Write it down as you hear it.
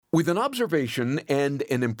With an observation and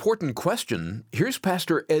an important question, here's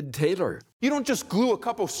Pastor Ed Taylor. You don't just glue a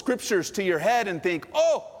couple scriptures to your head and think,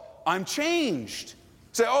 oh, I'm changed.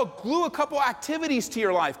 Say, oh, glue a couple activities to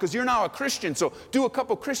your life because you're now a Christian. So do a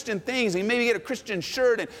couple Christian things and maybe get a Christian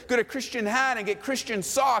shirt and get a Christian hat and get Christian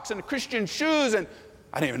socks and Christian shoes. And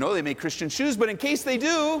I didn't even know they made Christian shoes, but in case they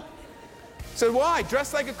do, say, well, I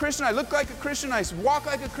dress like a Christian, I look like a Christian, I walk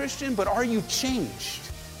like a Christian, but are you changed?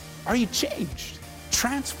 Are you changed?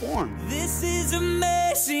 Transformed. This is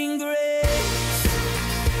amazing grace.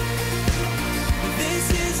 This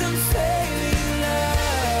is unfailing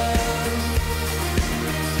love.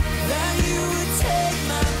 That you would take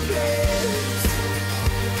my place.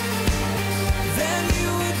 That you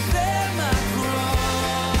would bear my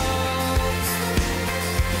cross.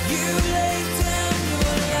 You laid down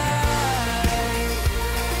your life.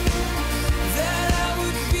 That I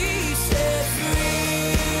would be set free.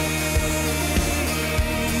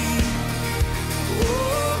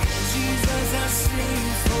 Oh, Jesus, I sing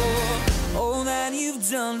for all that you've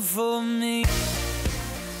done for me.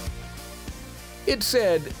 It's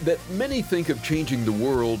said that many think of changing the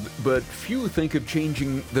world, but few think of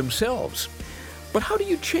changing themselves. But how do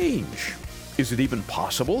you change? Is it even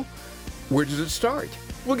possible? Where does it start?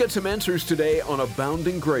 We'll get some answers today on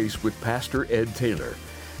Abounding Grace with Pastor Ed Taylor.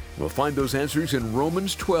 We'll find those answers in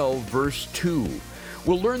Romans 12, verse 2.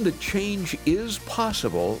 We'll learn that change is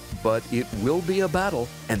possible, but it will be a battle,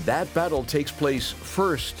 and that battle takes place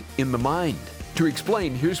first in the mind. To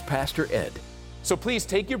explain, here's Pastor Ed. So please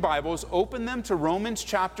take your Bibles, open them to Romans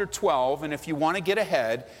chapter 12, and if you want to get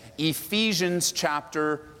ahead, Ephesians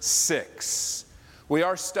chapter 6. We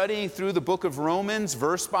are studying through the book of Romans,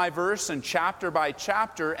 verse by verse and chapter by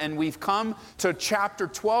chapter, and we've come to chapter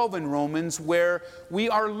 12 in Romans, where we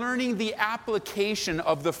are learning the application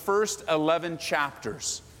of the first 11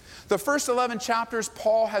 chapters. The first 11 chapters,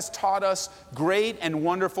 Paul has taught us great and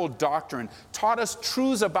wonderful doctrine, taught us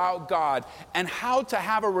truths about God and how to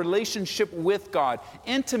have a relationship with God,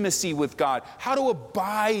 intimacy with God, how to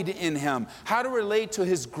abide in Him, how to relate to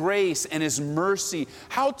His grace and His mercy,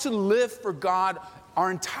 how to live for God our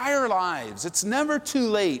entire lives. It's never too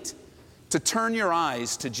late to turn your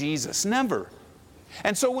eyes to Jesus, never.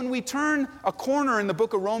 And so when we turn a corner in the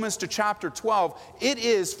book of Romans to chapter 12, it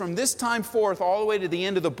is from this time forth all the way to the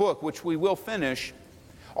end of the book, which we will finish,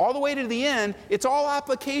 all the way to the end, it's all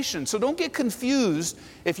application. So don't get confused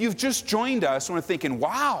if you've just joined us and we're thinking,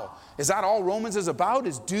 wow, is that all Romans is about?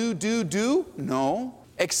 Is do? No.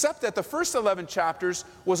 Except that the first 11 chapters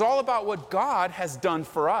was all about what God has done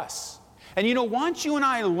for us. And you know, once you and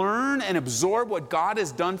I learn and absorb what God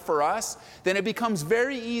has done for us, then it becomes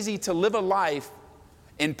very easy to live a life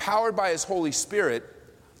empowered by His Holy Spirit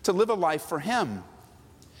to live a life for Him.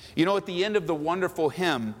 You know, at the end of the wonderful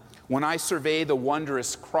hymn, When I Survey the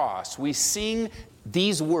Wondrous Cross, we sing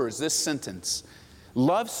these words, this sentence: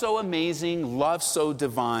 love so amazing, love so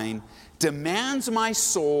divine, demands my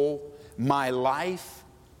soul, my life,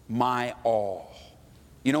 my all.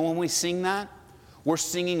 You know, when we sing that, we're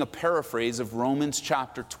singing a paraphrase of Romans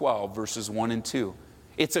chapter 12, verses 1 and 2.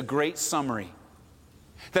 It's a great summary.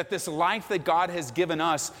 That this life that God has given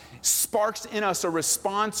us sparks in us a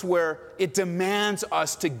response where it demands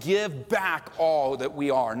us to give back all that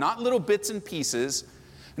we are. Not little bits and pieces,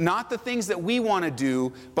 not the things that we want to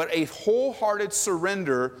do, but a wholehearted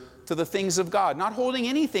surrender to the things of God, not holding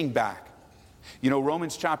anything back. You know,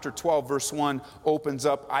 Romans chapter 12, verse 1 opens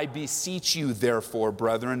up, I beseech you, therefore,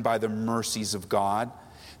 brethren, by the mercies of God,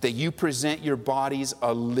 that you present your bodies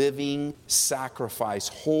a living sacrifice,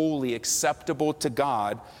 holy, acceptable to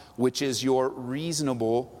God, which is your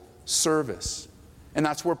reasonable service. And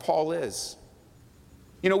that's where Paul is.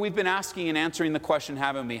 You know, we've been asking and answering the question,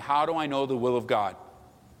 haven't we? How do I know the will of God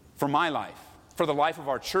for my life, for the life of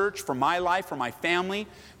our church, for my life, for my family,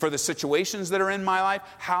 for the situations that are in my life?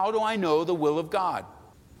 How do I know the will of God?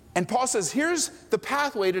 And Paul says, here's the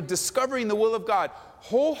pathway to discovering the will of God.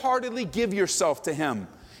 Wholeheartedly give yourself to Him.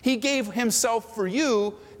 He gave Himself for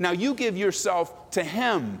you. Now you give yourself to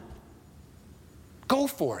Him. Go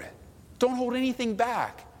for it. Don't hold anything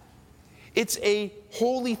back. It's a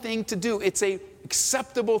holy thing to do. It's an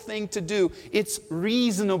acceptable thing to do. It's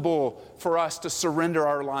reasonable for us to surrender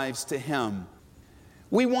our lives to Him.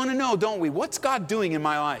 We want to know, don't we? What's God doing in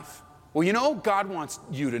my life? Well, you know, God wants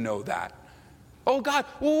you to know that. Oh, God,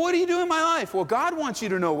 well, what do you do in my life? Well, God wants you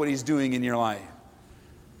to know what He's doing in your life.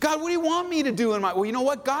 God, what do you want me to do in my life? Well, you know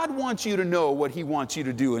what? God wants you to know what He wants you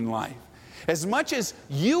to do in life. As much as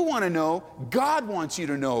you want to know, God wants you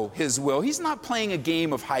to know His will. He's not playing a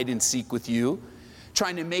game of hide and seek with you.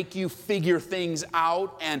 trying to make you figure things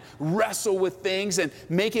out and wrestle with things and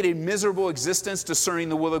make it a miserable existence discerning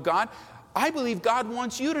the will of God. I believe God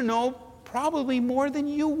wants you to know probably more than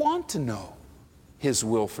you want to know His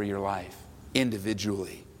will for your life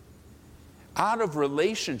individually. Out of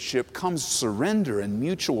relationship comes surrender and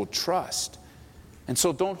mutual trust. And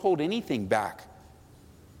so don't hold anything back.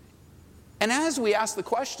 And as we ask the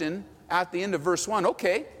question at the end of verse 1,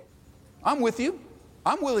 okay, I'm with you.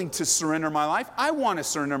 I'm willing to surrender my life. I want to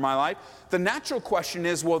surrender my life. The natural question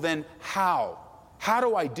is, well then, how? How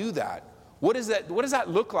do I do that? What does that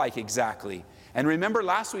look like exactly? And remember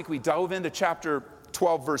last week we dove into chapter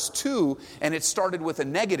 12 verse 2, and it started with a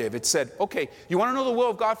negative. It said, okay, you want to know the will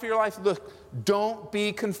of God for your life? Look, don't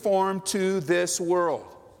be conformed to this world.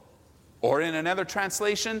 Or in another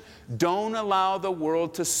translation, don't allow the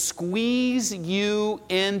world to squeeze you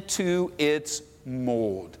into its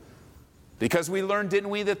mold. Because we learned, didn't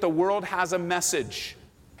we, that the world has a message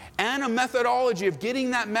and a methodology of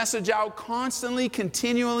getting that message out constantly,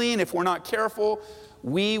 continually, and if we're not careful,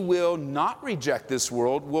 we will not reject this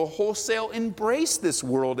world. We'll wholesale embrace this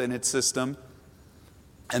world and its system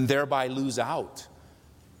and thereby lose out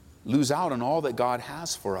on all that God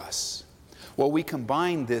has for us. Well, we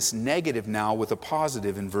combine this negative now with a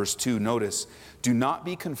positive in verse 2. Notice, do not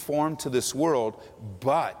be conformed to this world,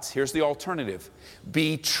 but, here's the alternative,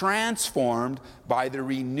 be transformed by the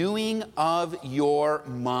renewing of your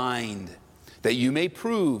mind, that you may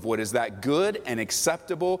prove what is that good and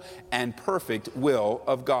acceptable and perfect will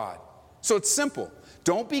of God. So it's simple.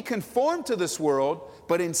 Don't be conformed to this world,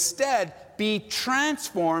 but instead be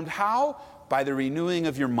transformed. How? By the renewing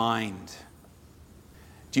of your mind.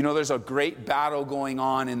 Do you know there's a great battle going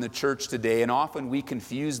on in the church today, and often we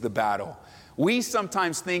confuse the battle. We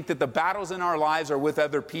sometimes think that the battles in our lives are with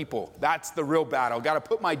other people. That's the real battle. Got to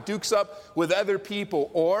put my dukes up with other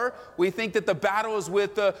people. Or we think that the battle is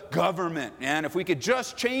with the government. And if we could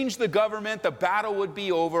just change the government, the battle would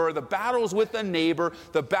be over. Or the battle's with a neighbor.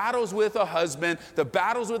 The battle's with a husband. The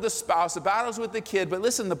battle's with a spouse. The battle's with the kid. But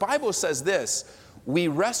listen, the Bible says this: we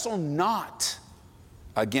wrestle not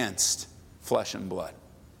against flesh and blood,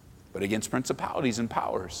 but against principalities and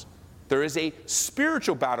powers. There is a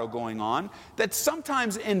spiritual battle going on that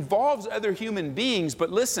sometimes involves other human beings.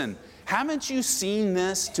 But listen, haven't you seen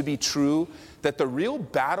this to be true? That the real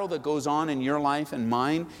battle that goes on in your life and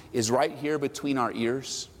mine is right here between our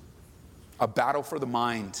ears. A battle for the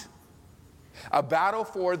mind. A battle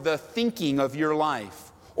for the thinking of your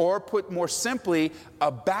life. Or put more simply,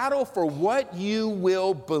 a battle for what you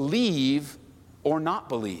will believe or not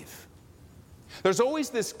believe. There's always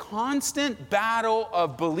this constant battle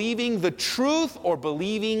of believing the truth or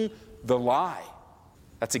believing the lie.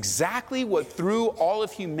 That's exactly what threw all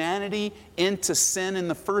of humanity into sin in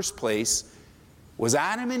the first place, was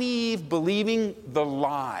Adam and Eve believing the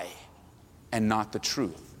lie and not the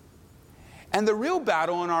truth. And the real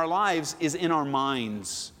battle in our lives is in our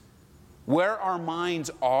minds. Where our minds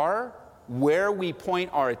are, where we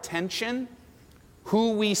point our attention,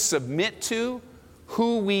 who we submit to,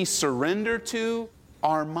 who we surrender to,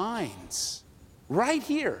 our minds. Right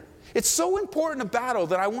here. It's so important a battle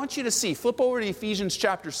that I want you to see. Flip over to Ephesians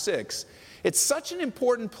chapter 6. It's such an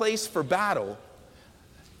important place for battle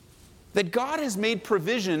that God has made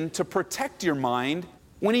provision to protect your mind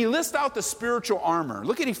when He lists out the spiritual armor.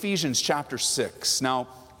 Look at Ephesians chapter 6. Now,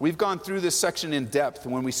 we've gone through this section in depth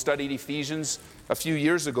when we studied Ephesians a few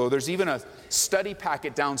years ago. There's even a study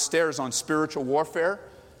packet downstairs on spiritual warfare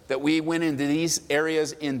that we went into these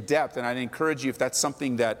areas in depth, and I'd encourage you, if that's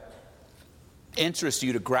something that interests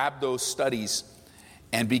you, to grab those studies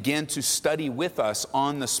and begin to study with us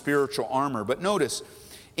on the spiritual armor. But notice,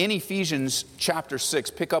 in Ephesians chapter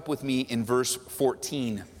 6, pick up with me in verse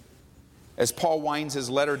 14. As Paul winds his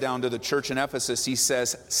letter down to the church in Ephesus, he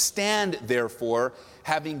says, "Stand therefore,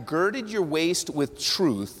 having girded your waist with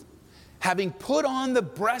truth, having put on the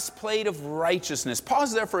breastplate of righteousness."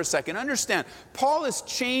 Pause there for a second. Understand, Paul is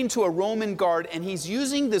chained to a Roman guard, and he's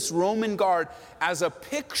using this Roman guard as a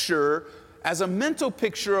picture, as a mental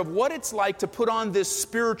picture of what it's like to put on this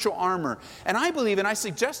spiritual armor. And I believe, and I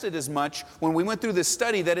suggested as much when we went through this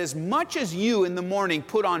study, that as much as you in the morning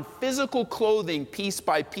put on physical clothing piece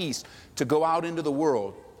by piece to go out into the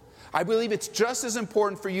world, I believe it's just as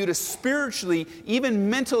important for you to spiritually, even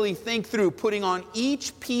mentally think through putting on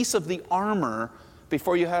each piece of the armor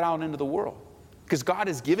before you head out into the world. Because God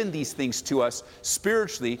has given these things to us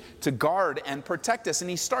spiritually to guard and protect us. And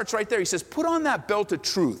He starts right there. He says, put on that belt of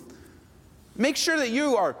truth. Make sure that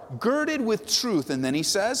you are girded with truth. And then He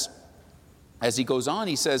says, as he goes on,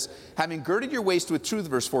 he says, having girded your waist with truth,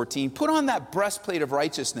 verse 14, put on that breastplate of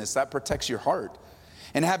righteousness that protects your heart.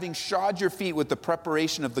 And having shod your feet with the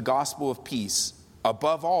preparation of the gospel of peace,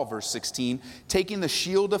 above all, verse 16, taking the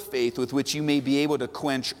shield of faith with which you may be able to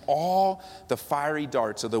quench all the fiery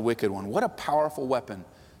darts of the wicked one. What a powerful weapon.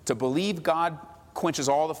 To believe God quenches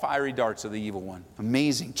all the fiery darts of the evil one.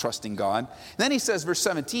 Amazing, trusting God. And then he says, verse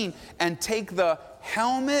 17, and take the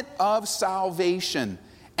helmet of salvation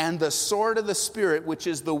and the sword of the Spirit, which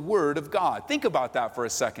is the word of God. Think about that for a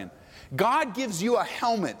second. God gives you a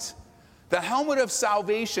helmet, the helmet of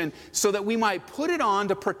salvation, so that we might put it on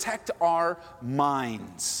to protect our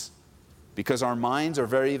minds, because our minds are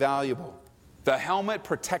very valuable. The helmet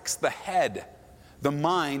protects the head, the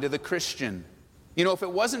mind of the Christian. You know, if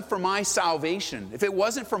it wasn't for my salvation, if it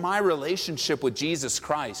wasn't for my relationship with Jesus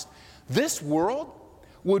Christ, this world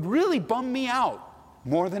would really bum me out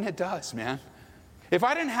more than it does, man. If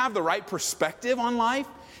I didn't have the right perspective on life,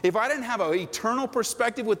 if I didn't have an eternal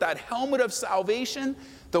perspective with that helmet of salvation,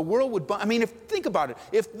 the world would think about it.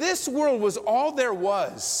 If this world was all there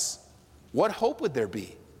was, what hope would there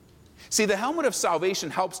be? See, the helmet of salvation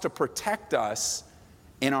helps to protect us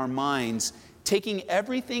in our minds, taking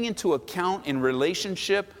everything into account in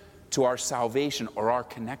relationship to our salvation or our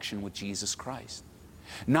connection with Jesus Christ.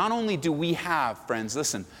 Not only do we have, friends,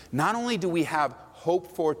 listen, not only do we have hope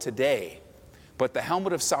for today, but the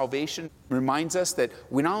helmet of salvation reminds us that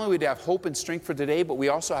we not only would have hope and strength for today, but we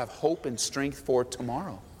also have hope and strength for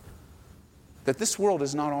tomorrow. That this world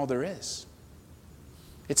is not all there is.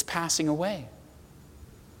 It's passing away.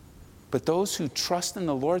 But those who trust in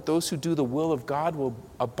the Lord, those who do the will of God, will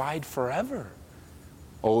abide forever.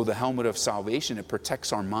 Oh, the helmet of salvation, it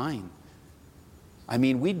protects our mind. I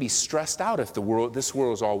mean, we'd be stressed out if this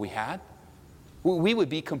world is all we had. We would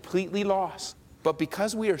be completely lost. But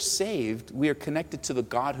because we are saved, we are connected to the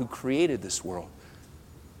God who created this world.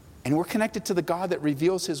 And we're connected to the God that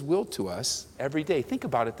reveals His will to us every day. Think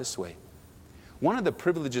about it this way. One of the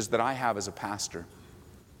privileges that I have as a pastor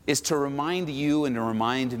is to remind you and to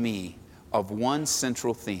remind me of one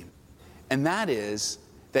central theme. And that is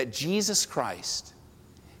that Jesus Christ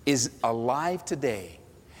is alive today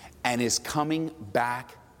and is coming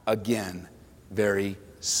back again very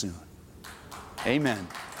soon. Amen.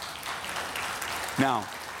 Now,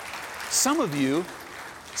 some of you,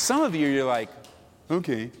 you're like,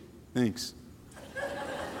 okay, thanks.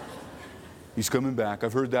 He's coming back.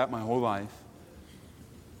 I've heard that my whole life.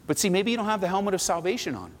 But see, maybe you don't have the helmet of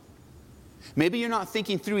salvation on. Maybe you're not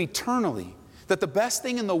thinking through eternally that the best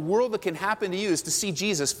thing in the world that can happen to you is to see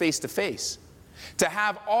Jesus face to face. To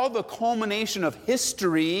have all the culmination of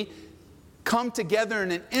history come together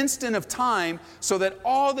in an instant of time so that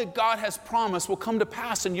all that God has promised will come to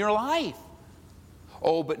pass in your life.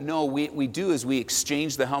 Oh, but no, we do is we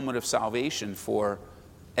exchange the helmet of salvation for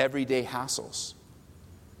everyday hassles.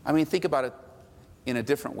 I mean, think about it in a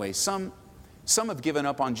different way. Some have given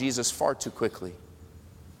up on Jesus far too quickly.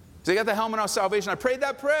 So they got the helmet of salvation. I prayed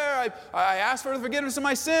that prayer. I asked for the forgiveness of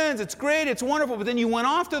my sins. It's great. It's wonderful. But then you went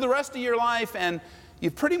off to the rest of your life and you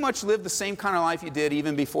pretty much lived the same kind of life you did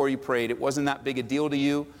even before you prayed. It wasn't that big a deal to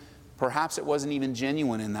you. Perhaps it wasn't even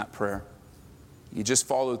genuine in that prayer. You just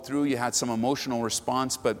followed through. You had some emotional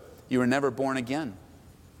response, but you were never born again.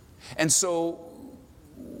 And so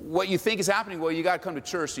what you think is happening, well, you got to come to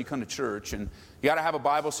church, so you come to church. And you got to have a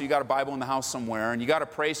Bible, so you got a Bible in the house somewhere. And you got to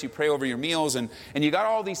pray, so you pray over your meals. And you got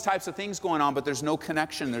all these types of things going on, but there's no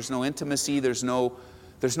connection. There's no intimacy. There's no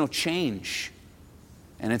change.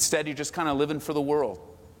 And instead, you're just kind of living for the world.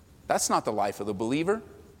 That's not the life of the believer.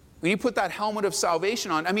 When you put that helmet of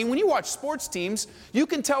salvation on, I mean, when you watch sports teams, you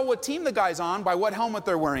can tell what team the guy's on by what helmet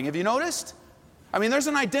they're wearing. Have you noticed? I mean, there's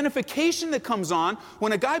an identification that comes on.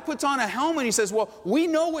 When a guy puts on a helmet, he says, well, we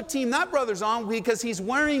know what team that brother's on because he's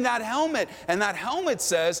wearing that helmet. And that helmet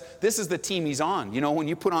says, this is the team he's on. You know, when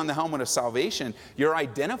you put on the helmet of salvation, you're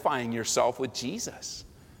identifying yourself with Jesus.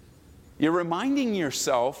 You're reminding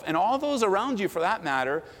yourself, and all those around you for that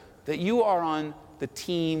matter, that you are on the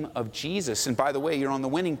team of Jesus. And by the way, you're on the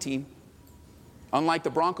winning team. Unlike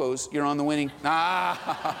the Broncos, you're on the winning.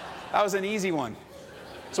 That was an easy one.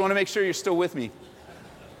 Just want to make sure you're still with me.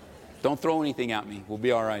 Don't throw anything at me. We'll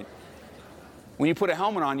be all right. When you put a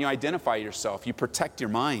helmet on, you identify yourself. You protect your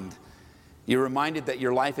mind. You're reminded that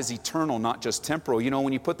your life is eternal, not just temporal. You know,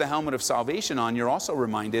 when you put the helmet of salvation on, you're also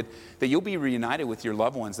reminded that you'll be reunited with your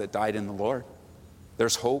loved ones that died in the Lord.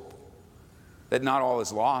 There's hope. That not all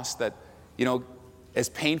is lost. That, you know, as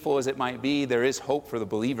painful as it might be, there is hope for the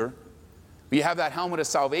believer. When you have that helmet of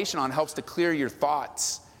salvation on, it helps to clear your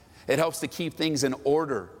thoughts. It helps to keep things in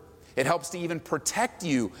order. It helps to even protect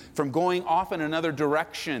you from going off in another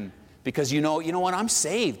direction because you know what? I'm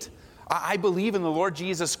saved. I believe in the Lord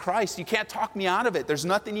Jesus Christ. You can't talk me out of it. There's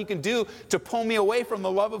nothing you can do to pull me away from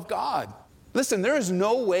the love of God. Listen, there is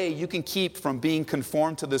no way you can keep from being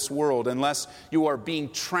conformed to this world unless you are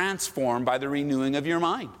being transformed by the renewing of your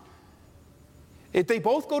mind. They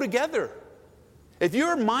both go together. If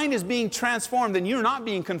your mind is being transformed, then you're not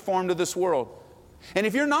being conformed to this world. And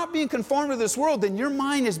if you're not being conformed to this world, then your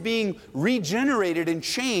mind is being regenerated and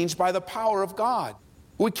changed by the power of God.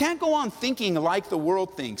 We can't go on thinking like the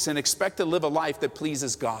world thinks and expect to live a life that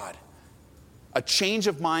pleases God. A change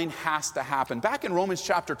of mind has to happen. Back in Romans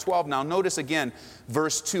chapter 12 now, notice again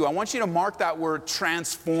verse 2. I want you to mark that word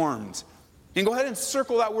transformed. You can go ahead and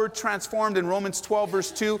circle that word transformed in Romans 12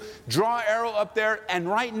 verse 2. Draw an arrow up there and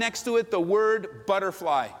right next to it the word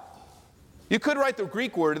butterfly. You could write the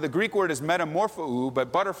Greek word. The Greek word is metamorphou,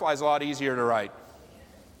 but butterfly is a lot easier to write.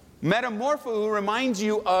 Metamorphou reminds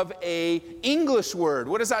you of an English word.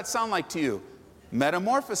 What does that sound like to you?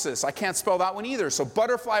 Metamorphosis. I can't spell that one either, so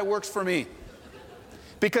butterfly works for me.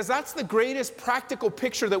 Because that's the greatest practical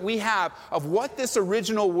picture that we have of what this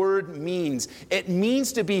original word means. It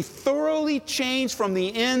means to be thoroughly changed from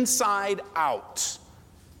the inside out.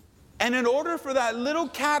 And in order for that little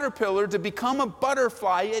caterpillar to become a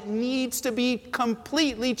butterfly, it needs to be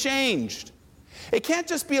completely changed. It can't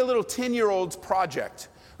just be a little 10-year-old's project.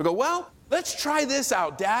 We go, well, let's try this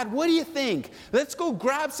out, Dad. What do you think? Let's go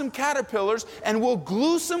grab some caterpillars and we'll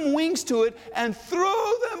glue some wings to it and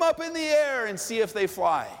throw them up in the air and see if they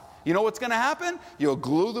fly. You know what's going to happen? You'll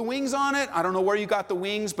glue the wings on it. I don't know where you got the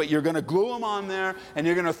wings, but you're going to glue them on there and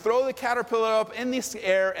you're going to throw the caterpillar up in the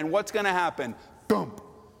air, and what's going to happen? Boom.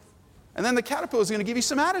 And then the caterpillar is going to give you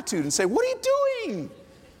some attitude and say, what are you doing?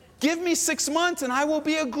 Give me 6 months and I will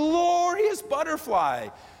be a glorious butterfly.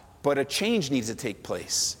 But a change needs to take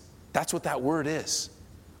place. That's what that word is.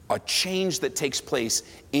 A change that takes place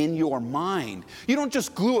in your mind. You don't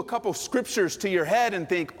just glue a couple scriptures to your head and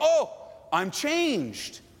think, oh, I'm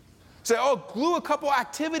changed. Say, oh, glue a couple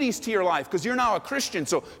activities to your life because you're now a Christian.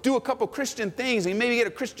 So do a couple Christian things and maybe get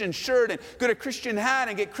a Christian shirt and get a Christian hat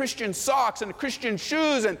and get Christian socks and Christian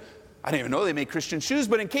shoes. And I didn't even know they made Christian shoes,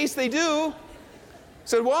 but in case they do,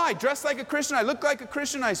 said, well, I dress like a Christian, I look like a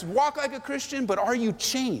Christian, I walk like a Christian, but are you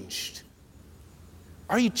changed?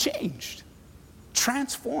 Are you changed?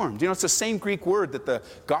 Transformed. You know, it's the same Greek word that the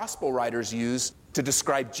gospel writers use to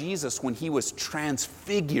describe Jesus when he was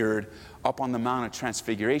transfigured up on the Mount of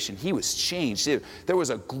Transfiguration. He was changed. There was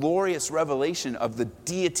a glorious revelation of the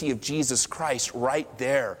deity of Jesus Christ right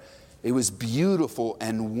there. It was beautiful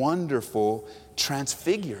and wonderful,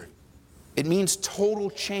 transfigured. It means total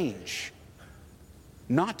change.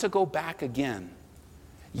 Not to go back again.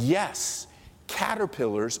 Yes,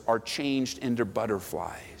 caterpillars are changed into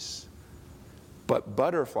butterflies. But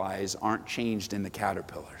butterflies aren't changed into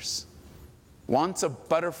caterpillars. Once a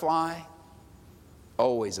butterfly,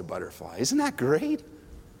 always a butterfly. Isn't that great?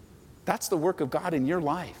 That's the work of God in your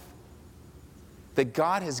life. That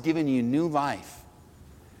God has given you new life.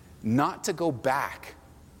 Not to go back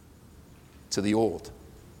to the old.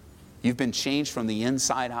 You've been changed from the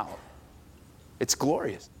inside out. It's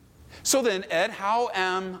glorious. So then, Ed, how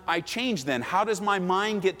am I changed then? How does my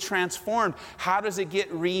mind get transformed? How does it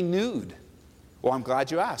get renewed? Well, I'm glad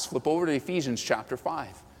you asked. Flip over to Ephesians chapter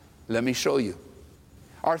 5. Let me show you.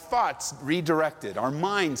 Our thoughts redirected, our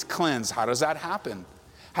minds cleansed. How does that happen?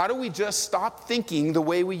 How do we just stop thinking the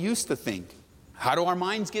way we used to think? How do our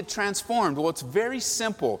minds get transformed? Well, it's very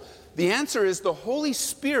simple. The answer is the Holy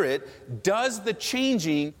Spirit does the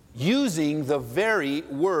changing using the very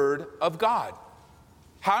Word of God.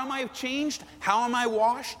 How am I changed? How am I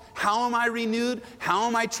washed? How am I renewed? How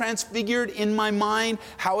am I transfigured in my mind?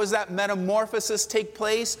 How does that metamorphosis take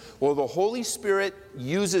place? Well, the Holy Spirit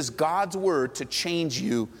uses God's Word to change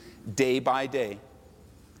you day by day.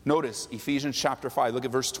 Notice Ephesians chapter 5. Look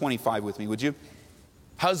at verse 25 with me, would you?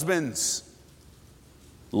 Husbands,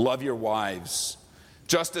 love your wives,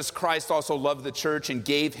 just as Christ also loved the church and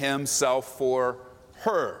gave himself for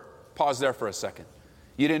her. Pause there for a second.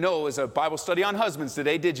 You didn't know it was a Bible study on husbands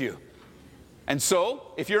today, did you? And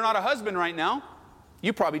so, if you're not a husband right now,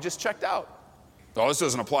 you probably just checked out. Oh, this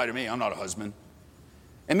doesn't apply to me. I'm not a husband.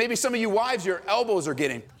 And maybe some of you wives, your elbows are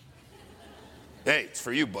getting, hey, it's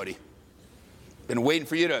for you, buddy. Been waiting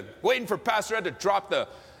for Pastor Ed to drop the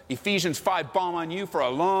Ephesians 5 bomb on you for a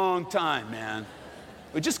long time, man.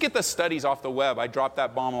 We just get the studies off the web. I dropped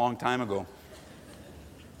that bomb a long time ago.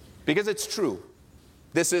 Because it's true.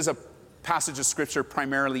 This is a passage of Scripture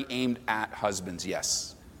primarily aimed at husbands,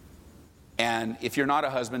 yes. And if you're not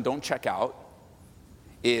a husband, don't check out.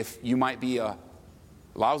 If you might be a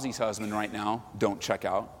lousy husband right now, don't check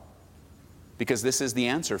out. Because this is the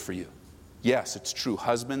answer for you. Yes, it's true.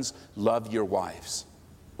 Husbands, love your wives.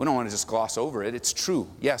 We don't want to just gloss over it. It's true.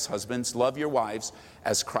 Yes, husbands, love your wives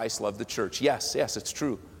as Christ loved the church. Yes, it's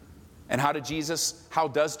true. And how does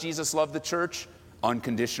Jesus love the church?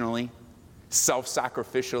 Unconditionally,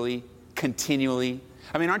 self-sacrificially, continually.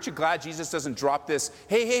 I mean, aren't you glad Jesus doesn't drop this,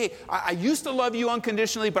 hey, I used to love you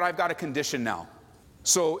unconditionally, but I've got a condition now.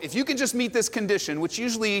 So if you can just meet this condition, which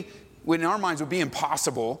usually in our minds would be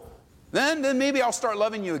impossible, then maybe I'll start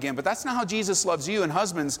loving you again. But that's not how Jesus loves you. And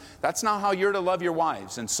husbands, that's not how you're to love your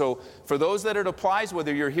wives. And so for those that it applies,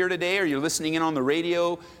 whether you're here today or you're listening in on the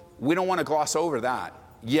radio, we don't want to gloss over that.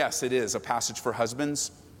 Yes, it is a passage for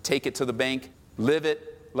husbands. Take it to the bank. Live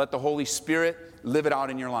it. Let the Holy Spirit live it out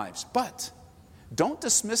in your lives. But don't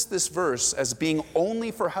dismiss this verse as being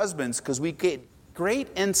only for husbands, because we get great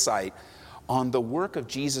insight on the work of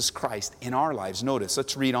Jesus Christ in our lives. Notice,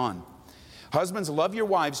 let's read on. Husbands, love your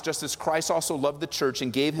wives just as Christ also loved the church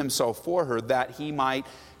and gave himself for her, that he might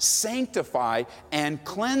sanctify and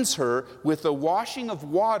cleanse her with the washing of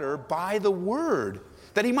water by the word,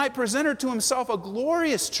 that he might present her to himself a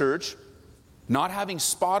glorious church, not having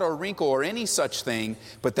spot or wrinkle or any such thing,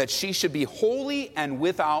 but that she should be holy and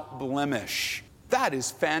without blemish. That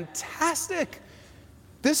is fantastic.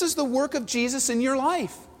 This is the work of Jesus in your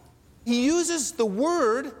life. He uses the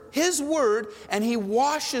word, his word, and he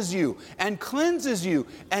washes you and cleanses you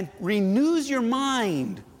and renews your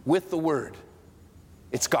mind with the word.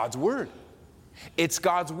 It's God's word. It's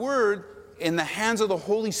God's word in the hands of the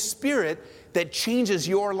Holy Spirit that changes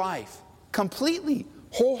your life completely,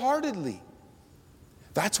 wholeheartedly.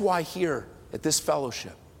 That's why here at this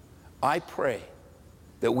fellowship, I pray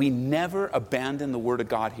that we never abandon the word of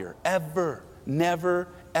God here. Ever. Never,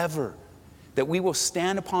 ever. That we will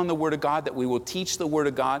stand upon the word of God, that we will teach the word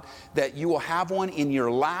of God, that you will have one in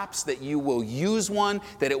your laps, that you will use one,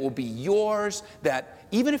 that it will be yours, that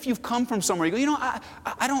even if you've come from somewhere, you go,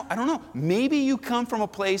 I don't know. Maybe you come from a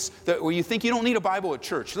place where you think you don't need a Bible at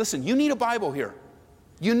church. Listen, you need a Bible here.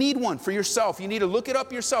 You need one for yourself. You need to look it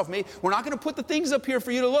up yourself. We're not going to put the things up here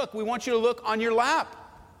for you to look. We want you to look on your lap.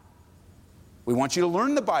 We want you to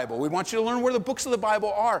learn the Bible. We want you to learn where the books of the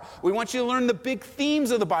Bible are. We want you to learn the big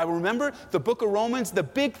themes of the Bible. Remember the book of Romans? The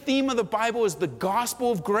big theme of the Bible is the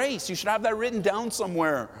gospel of grace. You should have that written down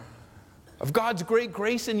somewhere. Of God's great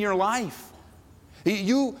grace in your life.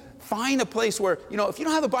 You find a place where, if you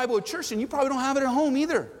don't have the Bible at church, then you probably don't have it at home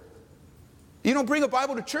either. You don't bring a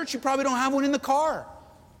Bible to church, you probably don't have one in the car.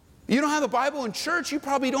 You don't have the Bible in church, you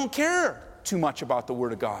probably don't care too much about the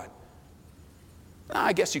Word of God.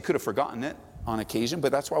 I guess you could have forgotten it on occasion,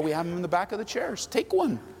 but that's why we have them in the back of the chairs. Take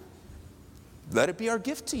one. Let it be our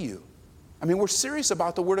gift to you. I mean, we're serious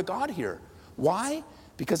about the Word of God here. Why?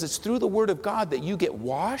 Because it's through the Word of God that you get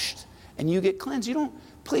washed and you get cleansed.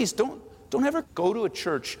 Please don't ever go to a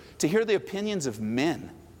church to hear the opinions of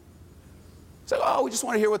men. It's like, we just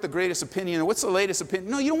want to hear what the greatest opinion, what's the latest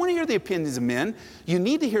opinion. No, you don't want to hear the opinions of men. You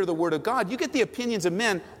need to hear the Word of God. You get the opinions of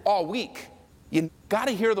men all week. You got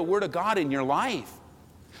to hear the Word of God in your life.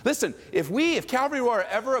 Listen, if Calvary Roar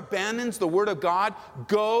ever abandons the Word of God,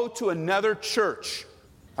 go to another church.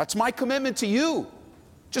 That's my commitment to you.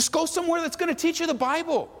 Just go somewhere that's going to teach you the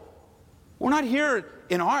Bible. We're not here,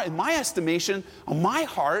 in my estimation, on my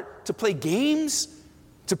heart, to play games,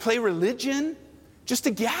 to play religion, just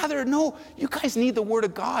to gather. No, you guys need the Word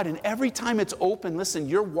of God. And every time it's open, listen,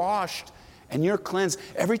 you're washed and you're cleansed.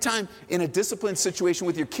 Every time in a discipline situation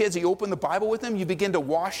with your kids, you open the Bible with them, you begin to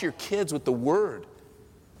wash your kids with the Word.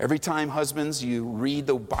 Every time, husbands, you read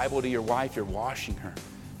the Bible to your wife, you're washing her.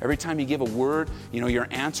 Every time you give a word, your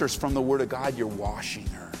answers from the Word of God, you're washing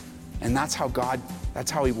her. And that's how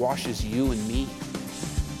He washes you and me.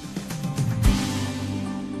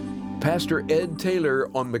 Pastor Ed Taylor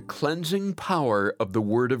on the cleansing power of the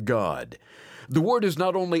Word of God. The Word is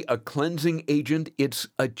not only a cleansing agent, it's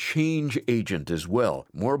a change agent as well.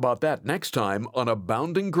 More about that next time on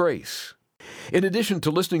Abounding Grace. In addition to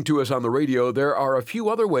listening to us on the radio, there are a few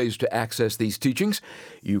other ways to access these teachings.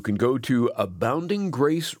 You can go to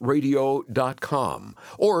aboundinggraceradio.com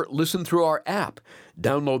or listen through our app.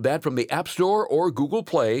 Download that from the App Store or Google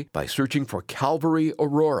Play by searching for Calvary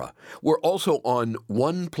Aurora. We're also on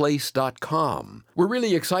oneplace.com. We're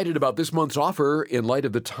really excited about this month's offer in light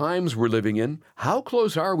of the times we're living in. How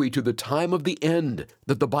close are we to the time of the end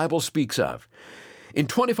that the Bible speaks of? In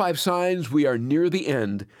 25 Signs We Are Near the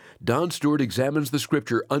End, Don Stewart examines the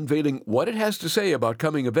Scripture, unveiling what it has to say about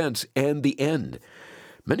coming events and the end.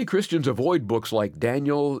 Many Christians avoid books like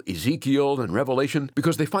Daniel, Ezekiel, and Revelation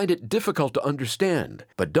because they find it difficult to understand.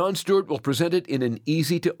 But Don Stewart will present it in an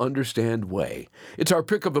easy-to-understand way. It's our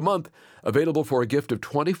pick of the month, available for a gift of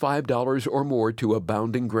 $25 or more to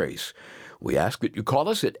Abounding Grace. We ask that you call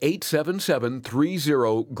us at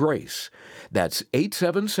 877-30-GRACE. That's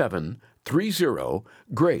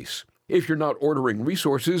 877-30-GRACE. If you're not ordering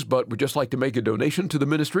resources but would just like to make a donation to the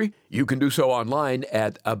ministry, you can do so online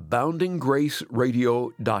at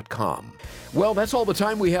aboundinggraceradio.com. Well, that's all the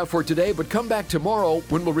time we have for today, but come back tomorrow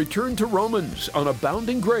when we'll return to Romans on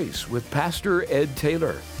Abounding Grace with Pastor Ed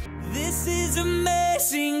Taylor. This is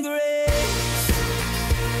amazing grace.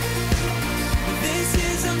 This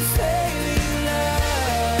is unfailing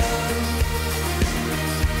love.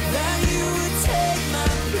 That you would take my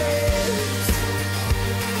place.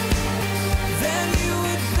 That you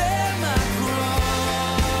would bear my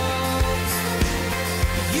cross.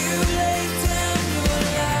 You laid down your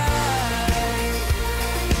life.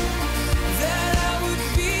 That I would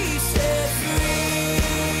be set free.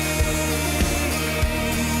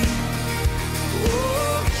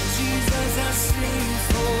 Oh, Jesus, I sing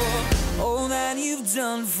for all that you've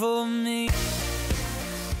done for me.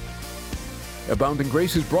 Abounding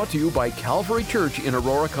Grace is brought to you by Calvary Church in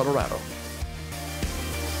Aurora, Colorado.